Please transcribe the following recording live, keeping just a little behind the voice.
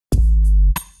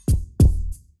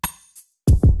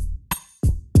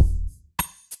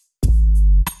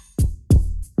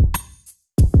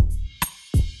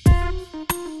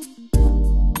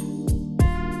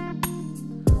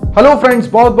Hello friends,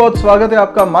 बहुत बहुत स्वागत है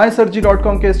आपका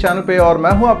MySirG.com के इस चैनल पे और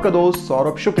मैं हूं आपका दोस्त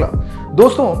सौरभ शुक्ला।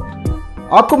 दोस्तों,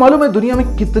 आपको मालूम है दुनिया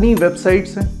में कितनी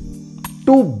वेबसाइट्स हैं?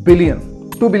 2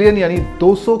 बिलियन यानी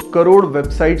 200 करोड़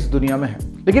वेबसाइट्स दुनिया में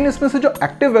हैं। लेकिन इसमें से जो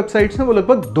एक्टिव वेबसाइट्स हैं वो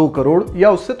लगभग 2 करोड़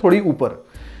या उससे थोड़ी ऊपर।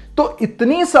 तो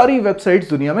इतनी सारी वेबसाइट्स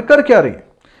दुनिया में कर क्या रही है?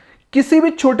 किसी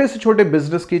भी छोटे से छोटे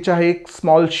बिजनेस की, चाहे एक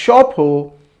स्मॉल शॉप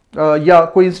हो या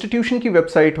कोई इंस्टीट्यूशन की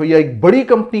वेबसाइट हो या एक बड़ी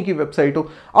कंपनी की वेबसाइट हो,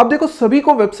 आप देखो सभी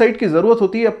को वेबसाइट की जरूरत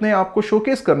होती है अपने आप को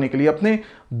शोकेस करने के लिए, अपने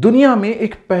दुनिया में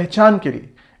एक पहचान के लिए।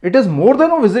 It is more than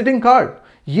a visiting card.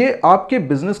 ये आपके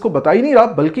बिजनेस को बता ही नहीं रहा,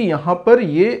 बल्कि यहां पर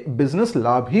ये बिजनेस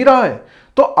ला भी रहा है।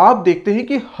 तो आप देखते हैं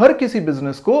कि हर किसी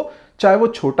बिजनेस को, चाहे वो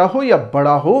छोटा हो या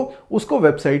बड़ा हो, उसको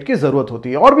वेबसाइट की जरूरत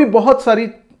होती है। और भी बहुत सारी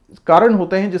कारण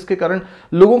होते हैं जिसके कारण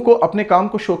लोगों को अपने काम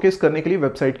को शोकेस करने के लिए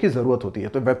वेबसाइट की जरूरत होती है।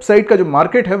 तो वेबसाइट का जो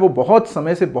मार्केट है वो बहुत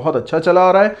समय से बहुत अच्छा चला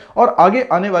आ रहा है और आगे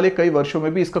आने वाले कई वर्षों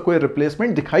में भी इसका कोई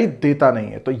रिप्लेसमेंट दिखाई देता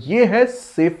नहीं है। तो ये है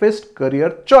सेफेस्ट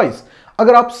करियर चॉइस।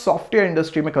 अगर आप सॉफ्टवेयर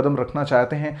इंडस्ट्री में कदम रखना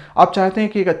चाहते हैं, आप चाहते हैं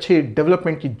कि एक अच्छी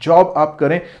डेवलपमेंट की जॉब आप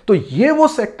करें, तो ये वो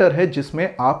सेक्टर है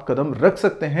जिसमें आप कदम रख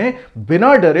सकते हैं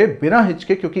बिना डरे, बिना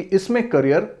हिचके, क्योंकि इसमें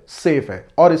करियर सेफ है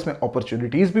और इसमें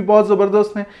अपॉर्चुनिटीज भी बहुत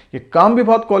जबरदस्त हैं, ये काम भी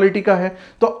बहुत क्वालिटी का है।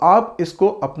 तो आप इसको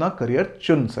अपना करियर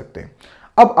चुन सकते हैं।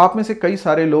 अब आप में से कई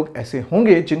सारे लोग ऐसे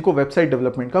होंगे जिनको वेबसाइट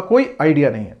डेवलपमेंट का कोई आइडिया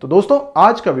नहीं है। तो दोस्तों,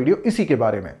 आज का वीडियो इसी के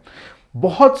बारे में।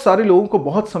 बहुत सारे लोगों को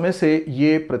बहुत समय से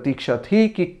ये प्रतीक्षा थी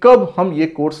कि कब हम ये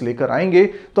कोर्स लेकर आएंगे,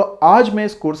 तो आज मैं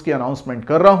इस कोर्स की अनाउंसमेंट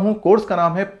कर रहा हूं। कोर्स का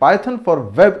नाम है Python for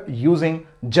web using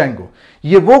Django।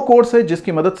 ये वो कोर्स है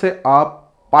जिसकी मदद से आप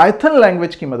पाइथन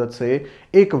लैंग्वेज की मदद से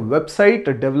एक वेबसाइट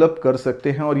डेवलप कर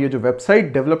सकते हैं। और ये जो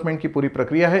वेबसाइट डेवलपमेंट की पूरी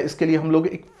प्रक्रिया है, इसके लिए हम लोग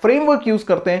एक फ्रेमवर्क यूज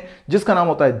करते हैं जिसका नाम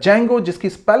होता है Django, जिसकी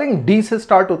स्पेलिंग डी से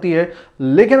स्टार्ट होती है,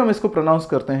 लेकिन हम इसको प्रोनाउंस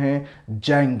करते हैं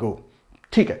Django।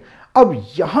 ठीक है, अब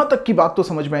यहां तक की बात तो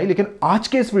समझ में आई, लेकिन आज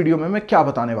के इस वीडियो में मैं क्या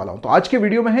बताने वाला हूं? तो आज के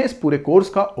वीडियो में है इस पूरे कोर्स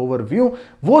का ओवरव्यू,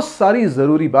 वो सारी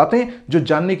जरूरी बातें जो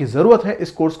जानने की जरूरत है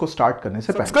इस कोर्स को स्टार्ट करने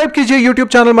से पहले। सब्सक्राइब कीजिए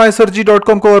YouTube चैनल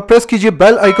MySirG.com को और प्रेस कीजिए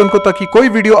बेल आइकन को ताकि कोई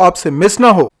वीडियो आपसे मिस ना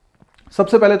हो।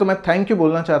 सबसे पहले तो मैं थैंक यू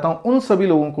बोलना चाहता हूं उन सभी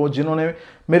लोगों को जिन्होंने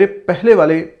मेरे पहले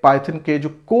वाले पाइथन के जो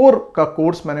कोर का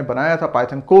कोर्स मैंने बनाया था,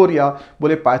 पाइथन कोर या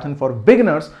बोले पाइथन फॉर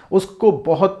बिगिनर्स, उसको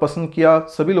बहुत पसंद किया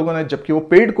सभी लोगों ने। जबकि वो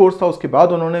पेड कोर्स था, उसके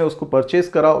बाद उन्होंने उसको परचेस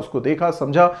करा, उसको देखा,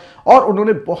 समझा और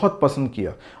उन्होंने बहुत पसंद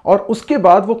किया। और उसके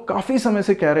बाद वो काफ़ी समय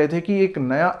से कह रहे थे कि एक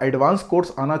नया एडवांस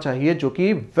कोर्स आना चाहिए जो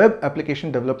कि वेब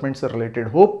एप्लीकेशन डेवलपमेंट से रिलेटेड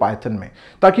हो पाइथन में,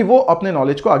 ताकि वो अपने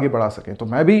नॉलेज को आगे बढ़ा सकें। तो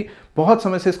मैं भी बहुत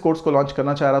समय से इस कोर्स को लॉन्च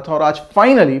करना चाह रहा था और आज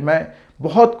फाइनली मैं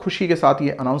बहुत खुशी के साथ ये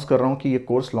अनाउंस कर रहा हूं कि ये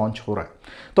कोर्स लॉन्च हो रहा है।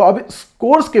 तो अब इस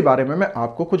कोर्स के बारे में मैं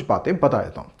आपको कुछ बातें बता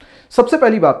देता हूं। सबसे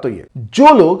पहली बात तो ये,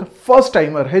 जो लोग फर्स्ट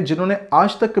टाइमर है, जिन्होंने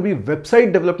आज तक कभी वेबसाइट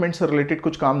डेवलपमेंट से रिलेटेड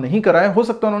कुछ काम नहीं करा है, हो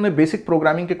सकता है उन्होंने बेसिक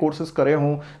प्रोग्रामिंग के कोर्सेज करे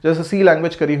हों, जैसे सी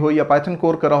लैंग्वेज करी हो या पाइथन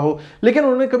कोर करा हो, लेकिन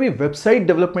उन्होंने कभी वेबसाइट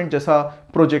डेवलपमेंट जैसा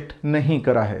प्रोजेक्ट नहीं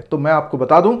करा है, तो मैं आपको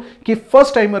बता दूं कि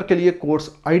फर्स्ट टाइमर के लिए कोर्स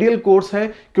आइडियल कोर्स है,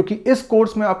 क्योंकि इस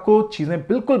कोर्स में आपको चीजें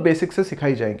बिल्कुल बेसिक से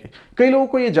सिखाई जाएंगी। कई लोगों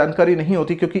को यह जानकारी नहीं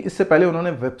होती, क्योंकि इससे पहले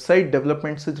उन्होंने वेबसाइट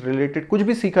डेवलपमेंट से रिलेटेड कुछ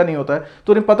भी सीखा नहीं होता है,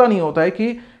 तो उन्हें पता नहीं होता है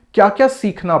कि क्या क्या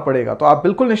सीखना पड़ेगा। तो आप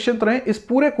बिल्कुल निश्चिंत रहें, इस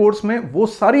पूरे कोर्स में वो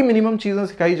सारी मिनिमम चीजें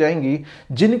सिखाई जाएंगी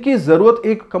जिनकी जरूरत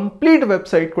एक कंप्लीट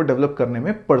वेबसाइट को डेवलप करने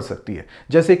में पड़ सकती है।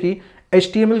 जैसे कि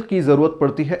HTML की जरूरत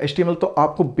पड़ती है। HTML तो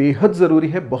आपको बेहद जरूरी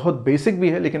है, बहुत बेसिक भी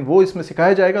है, लेकिन वो इसमें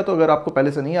सिखाया जाएगा। तो अगर आपको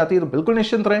पहले से नहीं आती है तो बिल्कुल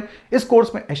निश्चिंत रहें, इस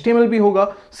कोर्स में HTML भी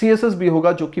होगा, CSS भी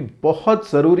होगा, जो कि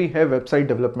बहुत जरूरी है वेबसाइट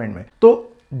डेवलपमेंट में। तो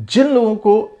जिन लोगों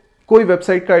को कोई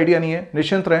वेबसाइट का आइडिया नहीं है,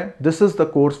 निश्चिंत रहें, this is the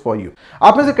course for you.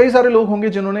 आप में से कई सारे लोग होंगे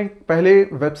जिन्होंने पहले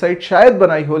वेबसाइट शायद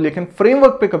बनाई हो, लेकिन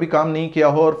फ्रेमवर्क पे कभी काम नहीं किया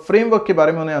हो और फ्रेमवर्क के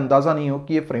बारे में उन्हें अंदाजा नहीं हो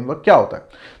कि ये फ्रेमवर्क क्या होता है।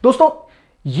 दोस्तों,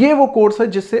 ये वो कोर्स है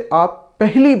जिससे आप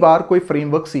पहली बार कोई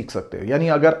फ्रेमवर्क सीख सकते हो। यानी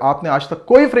अगर आपने आज तक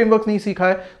कोई फ्रेमवर्क नहीं सीखा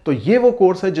है, तो ये वो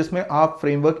कोर्स है जिसमें आप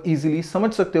फ्रेमवर्क इजीली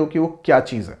समझ सकते हो कि वो क्या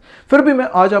चीज है। फिर भी मैं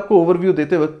आज आपको ओवरव्यू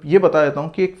देते वक्त ये बता देता हूं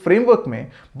कि एक फ्रेमवर्क में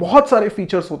बहुत सारे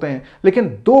फीचर्स होते हैं, लेकिन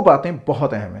 2 बातें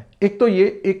बहुत अहम है। एक तो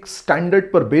ये एक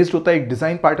स्टैंडर्ड पर बेस्ड होता है, एक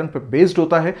डिजाइन पैटर्न पर बेस्ड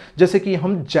होता है। जैसे कि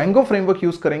हम Django फ्रेमवर्क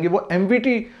यूज करेंगे, वो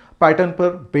MVT पैटर्न पर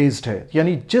बेस्ड है।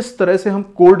 यानी जिस तरह से हम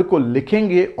कोड को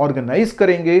लिखेंगे, ऑर्गेनाइज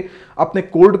करेंगे, अपने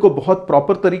कोड को बहुत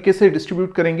प्रॉपर तरीके से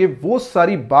डिस्ट्रीब्यूट करेंगे, वो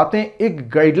सारी बातें एक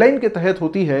गाइडलाइन के तहत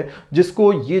होती है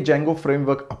जिसको ये Django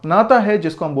फ्रेमवर्क अपनाता है,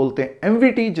 जिसको हम बोलते हैं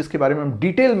MVT, जिसके बारे में हम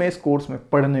डिटेल में इस कोर्स में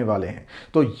पढ़ने वाले हैं।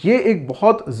 तो ये एक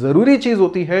बहुत जरूरी चीज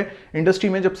होती है इंडस्ट्री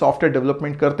में जब सॉफ्टवेयर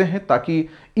डेवलपमेंट करते हैं, ताकि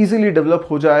इजीली डेवलप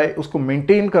हो जाए, उसको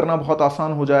मेंटेन करना बहुत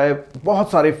आसान हो जाए,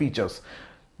 बहुत सारे फीचर्स।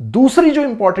 दूसरी जो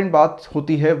इंपॉर्टेंट बात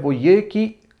होती है वो ये कि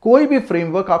कोई भी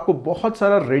फ्रेमवर्क आपको बहुत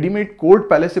सारा रेडीमेड कोड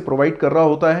पहले से प्रोवाइड कर रहा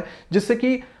होता है, जिससे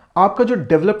कि आपका जो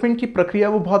डेवलपमेंट की प्रक्रिया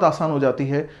है वो बहुत आसान हो जाती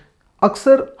है।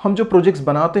 अक्सर हम जो प्रोजेक्ट्स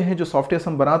बनाते हैं, जो सॉफ्टवेयर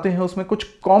हम बनाते हैं, उसमें कुछ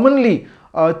कॉमनली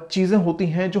चीज़ें होती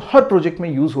हैं जो हर प्रोजेक्ट में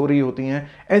यूज़ हो रही होती हैं।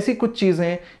 ऐसी कुछ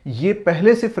चीज़ें ये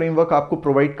पहले से फ्रेमवर्क आपको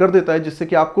प्रोवाइड कर देता है, जिससे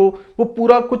कि आपको वो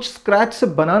पूरा कुछ स्क्रैच से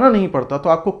बनाना नहीं पड़ता, तो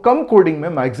आपको कम कोडिंग में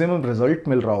मैक्सिमम रिजल्ट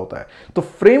मिल रहा होता है। तो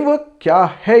फ्रेमवर्क क्या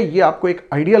है ये आपको एक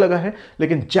आइडिया लगा है,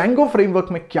 लेकिन Django फ्रेमवर्क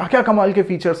में क्या क्या कमाल के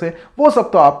फीचर्स हैं वो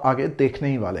सब तो आप आगे देखने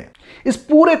ही वाले हैं। इस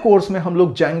पूरे कोर्स में हम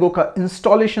लोग Django का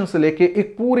इंस्टॉलेशन से लेके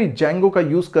एक पूरी Django का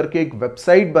यूज करके एक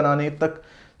वेबसाइट बनाने तक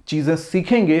चीजें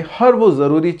सीखेंगे। हर वो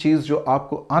जरूरी चीज जो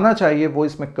आपको आना चाहिए वो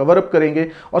इसमें कवर अप करेंगे।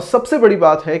 और सबसे बड़ी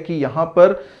बात है कि यहां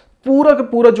पर पूरा का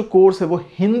पूरा जो कोर्स है वो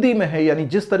हिंदी में है, यानी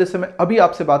जिस तरह से मैं अभी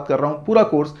आपसे बात कर रहा हूं पूरा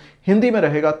कोर्स हिंदी में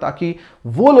रहेगा, ताकि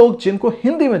वो लोग जिनको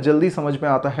हिंदी में जल्दी समझ में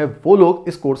आता है वो लोग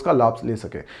इस कोर्स का लाभ ले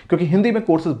सके, क्योंकि हिंदी में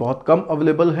कोर्सेज बहुत कम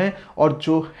अवेलेबल हैं और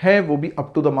जो है वो भी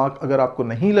अप टू द मार्क अगर आपको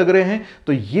नहीं लग रहे हैं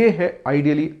तो ये है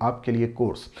आइडियली आपके लिए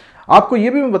कोर्स। आपको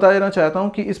यह भी मैं बता देना चाहता हूं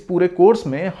कि इस पूरे कोर्स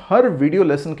में हर वीडियो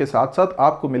लेसन के साथ साथ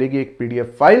आपको मिलेगी एक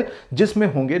पीडीएफ फाइल जिसमें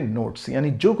होंगे नोट्स,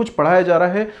 यानी जो कुछ पढ़ाया जा रहा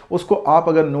है उसको आप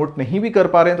अगर नोट नहीं भी कर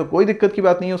पा रहे हैं तो कोई दिक्कत की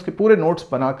बात नहीं है, उसके पूरे नोट्स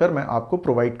बनाकर मैं आपको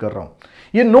प्रोवाइड कर रहा हूं।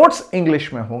 ये नोट्स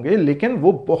इंग्लिश में होंगे, लेकिन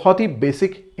वो बहुत ही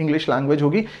बेसिक इंग्लिश लैंग्वेज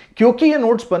होगी, क्योंकि ये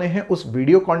नोट्स बने हैं उस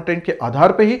वीडियो कंटेंट के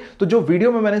आधार पे ही। तो जो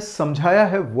वीडियो में मैंने समझाया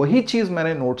है वही चीज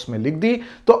मैंने नोट्स में लिख दी,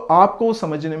 तो आपको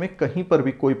समझने में कहीं पर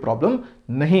भी कोई प्रॉब्लम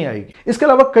नहीं आएगी। इसके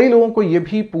अलावा कई लोगों को यह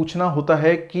भी पूछना होता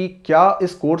है कि क्या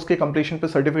इस कोर्स के कंप्लीशन पे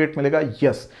सर्टिफिकेट मिलेगा।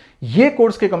 यस, ये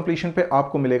कोर्स के कंप्लीशन पे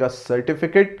आपको मिलेगा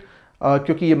सर्टिफिकेट,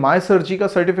 क्योंकि ये MySirG का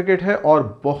सर्टिफिकेट है और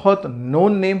बहुत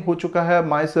नोन नेम हो चुका है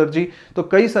MySirG। तो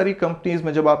कई सारी कंपनीज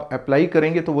में जब आप अप्लाई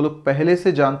करेंगे तो वो लोग पहले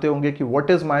से जानते होंगे कि व्हाट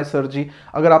इज MySirG।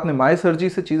 अगर आपने MySirG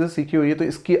से चीजें सीखी हुई है तो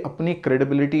इसकी अपनी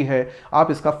क्रेडिबिलिटी है,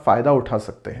 आप इसका फायदा उठा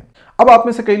सकते हैं। अब आप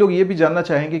में से कई लोग ये भी जानना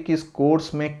चाहेंगे कि इस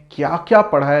कोर्स में क्या क्या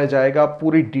पढ़ाया जाएगा,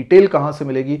 पूरी डिटेल कहां से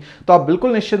मिलेगी। तो आप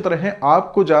बिल्कुल निश्चिंत रहें,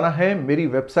 आपको जाना है मेरी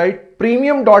वेबसाइट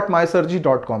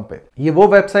premium.mysirg.com पे। ये वो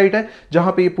वेबसाइट है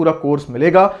जहां पे ये पूरा कोर्स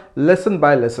मिलेगा लेसन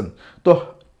बाय लेसन। तो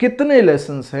कितने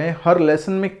लेसन्स हैं, हर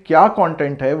लेसन में क्या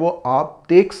कंटेंट है वो आप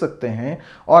देख सकते हैं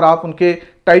और आप उनके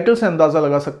टाइटल से अंदाजा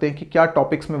लगा सकते हैं कि क्या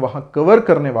टॉपिक्स में वहां कवर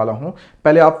करने वाला हूं।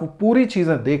 पहले आप वो पूरी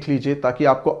चीजें देख लीजिए ताकि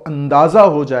आपको अंदाजा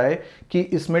हो जाए कि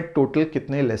इसमें टोटल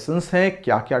कितने लेसन्स हैं,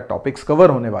 क्या क्या टॉपिक्स कवर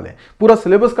होने वाले हैं। पूरा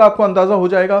सिलेबस का आपको अंदाजा हो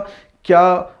जाएगा,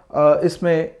 क्या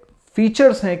इसमें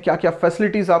फीचर्स हैं, क्या क्या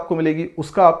फैसिलिटीज आपको मिलेगी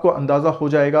उसका आपको अंदाजा हो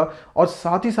जाएगा। और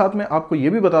साथ ही साथ में आपको यह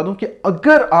भी बता दूं कि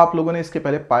अगर आप लोगों ने इसके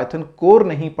पहले पाइथन कोर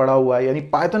नहीं पढ़ा हुआ है, यानी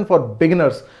पाइथन फॉर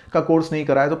बिगिनर्स का कोर्स नहीं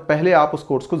करा है, तो पहले आप उस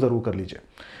कोर्स को जरूर कर लीजिए।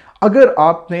 अगर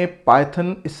आपने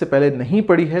पाइथन इससे पहले नहीं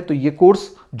पढ़ी है तो ये कोर्स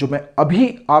जो मैं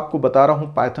अभी आपको बता रहा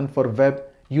हूं, Python for web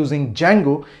using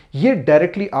Django, ये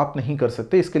डायरेक्टली आप नहीं कर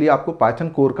सकते। इसके लिए आपको पाइथन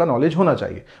कोर का नॉलेज होना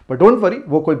चाहिए, बट डोंट वरी,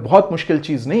 वो कोई बहुत मुश्किल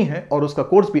चीज नहीं है और उसका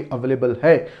कोर्स भी अवेलेबल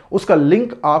है। उसका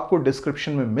लिंक आपको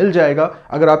डिस्क्रिप्शन में मिल जाएगा।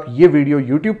 अगर आप ये वीडियो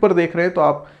यूट्यूब पर देख रहे हैं तो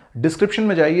आप डिस्क्रिप्शन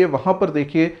में जाइए, वहां पर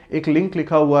देखिए एक लिंक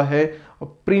लिखा हुआ है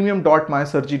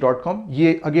premium.mysirg.com।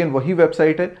 ये अगेन वही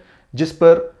वेबसाइट है जिस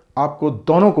पर आपको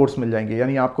दोनों कोर्स मिल जाएंगे,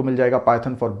 यानी आपको मिल जाएगा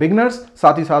पाइथन फॉर बिगिनर्स,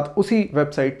 साथ ही साथ उसी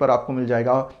वेबसाइट पर आपको मिल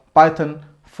जाएगा Python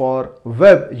for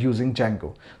web using Django।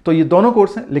 तो ये दोनों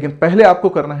कोर्स हैं, लेकिन पहले आपको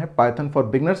करना है पाइथन फॉर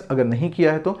बिगिनर्स अगर नहीं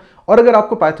किया है तो। और अगर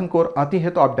आपको पाइथन कोर आती है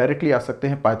तो आप डायरेक्टली आ सकते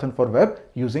हैं Python for web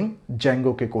using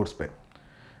Django के कोर्स पे।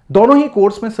 दोनों ही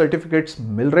कोर्स में सर्टिफिकेट्स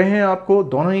मिल रहे हैं आपको।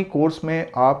 दोनों ही कोर्स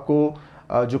में आपको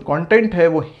जो कंटेंट है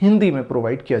वो हिंदी में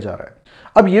प्रोवाइड किया जा रहा है।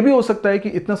 अब ये भी हो सकता है कि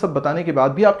इतना सब बताने के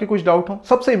बाद भी आपके कुछ डाउट हो।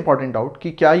 सबसे इंपॉर्टेंट डाउट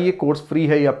कि क्या ये कोर्स फ्री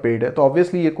है या पेड है, तो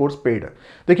ऑब्वियसली ये कोर्स पेड है।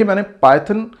 देखिए, मैंने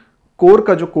पाइथन कोर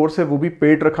का जो कोर्स है वो भी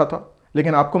पेड रखा था,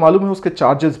 लेकिन आपको मालूम है उसके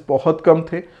चार्जेस बहुत कम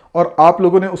थे और आप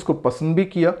लोगों ने उसको पसंद भी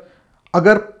किया।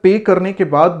 अगर पे करने के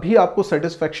बाद भी आपको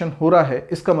सेटिस्फैक्शन हो रहा है,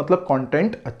 इसका मतलब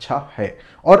कंटेंट अच्छा है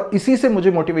और इसी से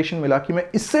मुझे मोटिवेशन मिला कि मैं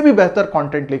इससे भी बेहतर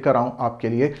कंटेंट लेकर आऊं आपके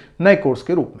लिए नए कोर्स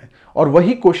के रूप में, और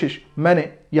वही कोशिश मैंने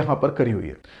यहां पर करी हुई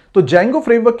है। तो Django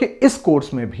फ्रेमवर्क के इस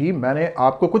कोर्स में भी मैंने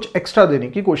आपको कुछ एक्स्ट्रा देने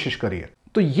की कोशिश करी है।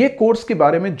 तो ये कोर्स के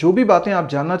बारे में जो भी बातें आप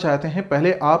जानना चाहते हैं,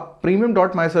 पहले आप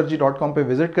premium.mysirg.com पे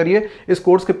विजिट करिए, इस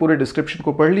कोर्स के पूरे डिस्क्रिप्शन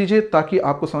को पढ़ लीजिए ताकि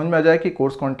आपको समझ में आ जाए कि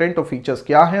कोर्स कंटेंट और फीचर्स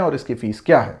क्या हैं और इसकी फीस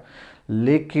क्या है।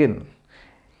 लेकिन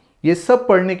ये सब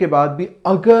पढ़ने के बाद भी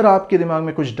अगर आपके दिमाग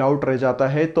में कुछ डाउट रह जाता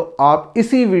है तो आप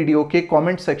इसी वीडियो के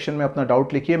कमेंट सेक्शन में अपना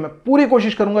डाउट लिखिए। मैं पूरी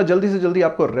कोशिश करूंगा जल्दी से जल्दी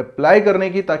आपको रिप्लाई करने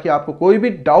की, ताकि आपको कोई भी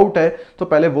डाउट है तो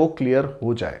पहले वो क्लियर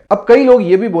हो जाए। अब कई लोग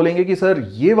ये भी बोलेंगे कि सर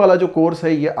ये वाला जो कोर्स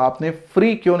है ये आपने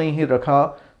फ्री क्यों नहीं रखा।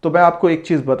 तो मैं आपको एक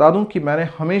चीज बता दूं कि मैंने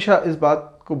हमेशा इस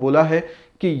बात को बोला है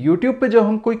कि YouTube पे जब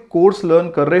हम कोई कोर्स लर्न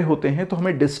कर रहे होते हैं तो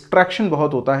हमें डिस्ट्रैक्शन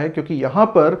बहुत होता है, क्योंकि यहां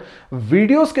पर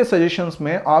वीडियोस के सजेशंस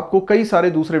में आपको कई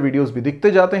सारे दूसरे वीडियोस भी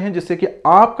दिखते जाते हैं, जिससे कि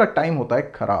आपका टाइम होता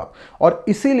है खराब। और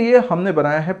इसीलिए हमने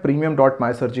बनाया है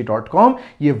premium.mysirg.com।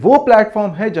 ये वो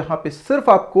प्लेटफॉर्म है जहां पे सिर्फ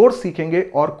आप कोर्स सीखेंगे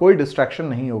और कोई डिस्ट्रैक्शन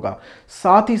नहीं होगा।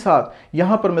 साथ ही साथ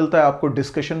यहां पर मिलता है आपको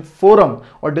डिस्कशन फोरम,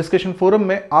 और डिस्कशन फोरम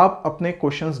में आप अपने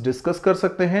क्वेश्चंस डिस्कस कर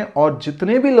सकते हैं, और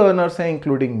जितने भी लर्नर्स हैं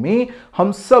इंक्लूडिंग मी,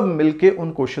 हम सब मिलके उन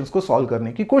क्वेश्चंस को सॉल्व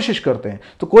करने की कोशिश करते हैं।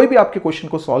 तो कोई भी आपके क्वेश्चन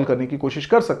को सॉल्व करने की कोशिश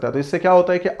कर सकता है। तो इससे क्या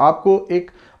होता है कि आपको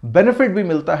एक बेनिफिट भी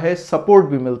मिलता है, सपोर्ट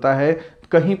भी मिलता है।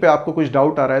 कहीं पे आपको कुछ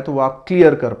डाउट आ रहा है तो वो आप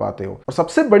क्लियर कर पाते हो। और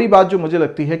सबसे बड़ी बात जो मुझे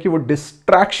लगती है कि वो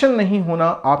डिस्ट्रैक्शन नहीं होना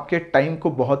आपके टाइम को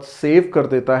बहुत सेव कर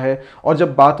देता है। और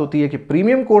जब बात होती है कि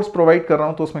प्रीमियम कोर्स प्रोवाइड कर रहा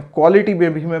हूं तो उसमें क्वालिटी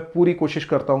में भी मैं पूरी कोशिश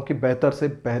करता हूं कि बेहतर से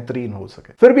बेहतरीन हो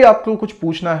सके। फिर भी आपको कुछ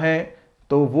पूछना है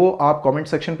तो वो आप कमेंट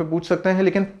सेक्शन पे पूछ सकते हैं,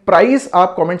 लेकिन प्राइस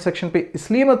आप कमेंट सेक्शन पे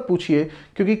इसलिए मत पूछिए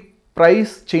क्योंकि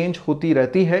प्राइस चेंज होती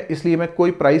रहती है, इसलिए मैं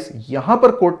कोई प्राइस यहां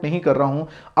पर कोट नहीं कर रहा हूं।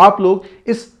 आप लोग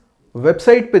इस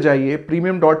वेबसाइट पे जाइए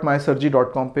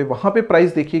premium.mysirg.com पे, वहां पे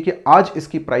प्राइस देखिए कि आज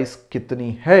इसकी प्राइस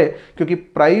कितनी है, क्योंकि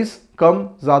प्राइस कम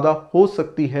ज्यादा हो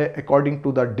सकती है अकॉर्डिंग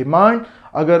टू द डिमांड।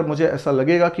 अगर मुझे ऐसा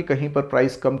लगेगा कि कहीं पर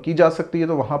प्राइस कम की जा सकती है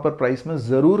तो वहां पर प्राइस मैं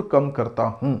जरूर कम करता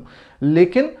हूं,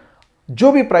 लेकिन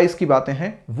जो भी प्राइस की बातें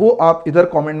हैं वो आप इधर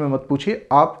कमेंट में मत पूछिए,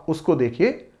 आप उसको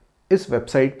देखिए इस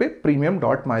वेबसाइट पे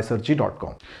premium.mysirg.com।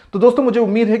 तो दोस्तों मुझे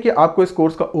उम्मीद है कि आपको इस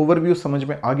कोर्स का ओवरव्यू समझ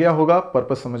में आ गया होगा,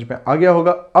 पर्पस समझ में आ गया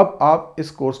होगा। अब आप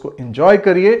इस कोर्स को एंजॉय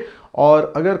करिए,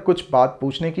 और अगर कुछ बात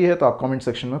पूछने की है तो आप कमेंट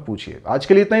सेक्शन में पूछिए। आज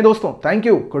के लिए इतना ही दोस्तों, थैंक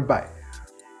यू, गुड बाय।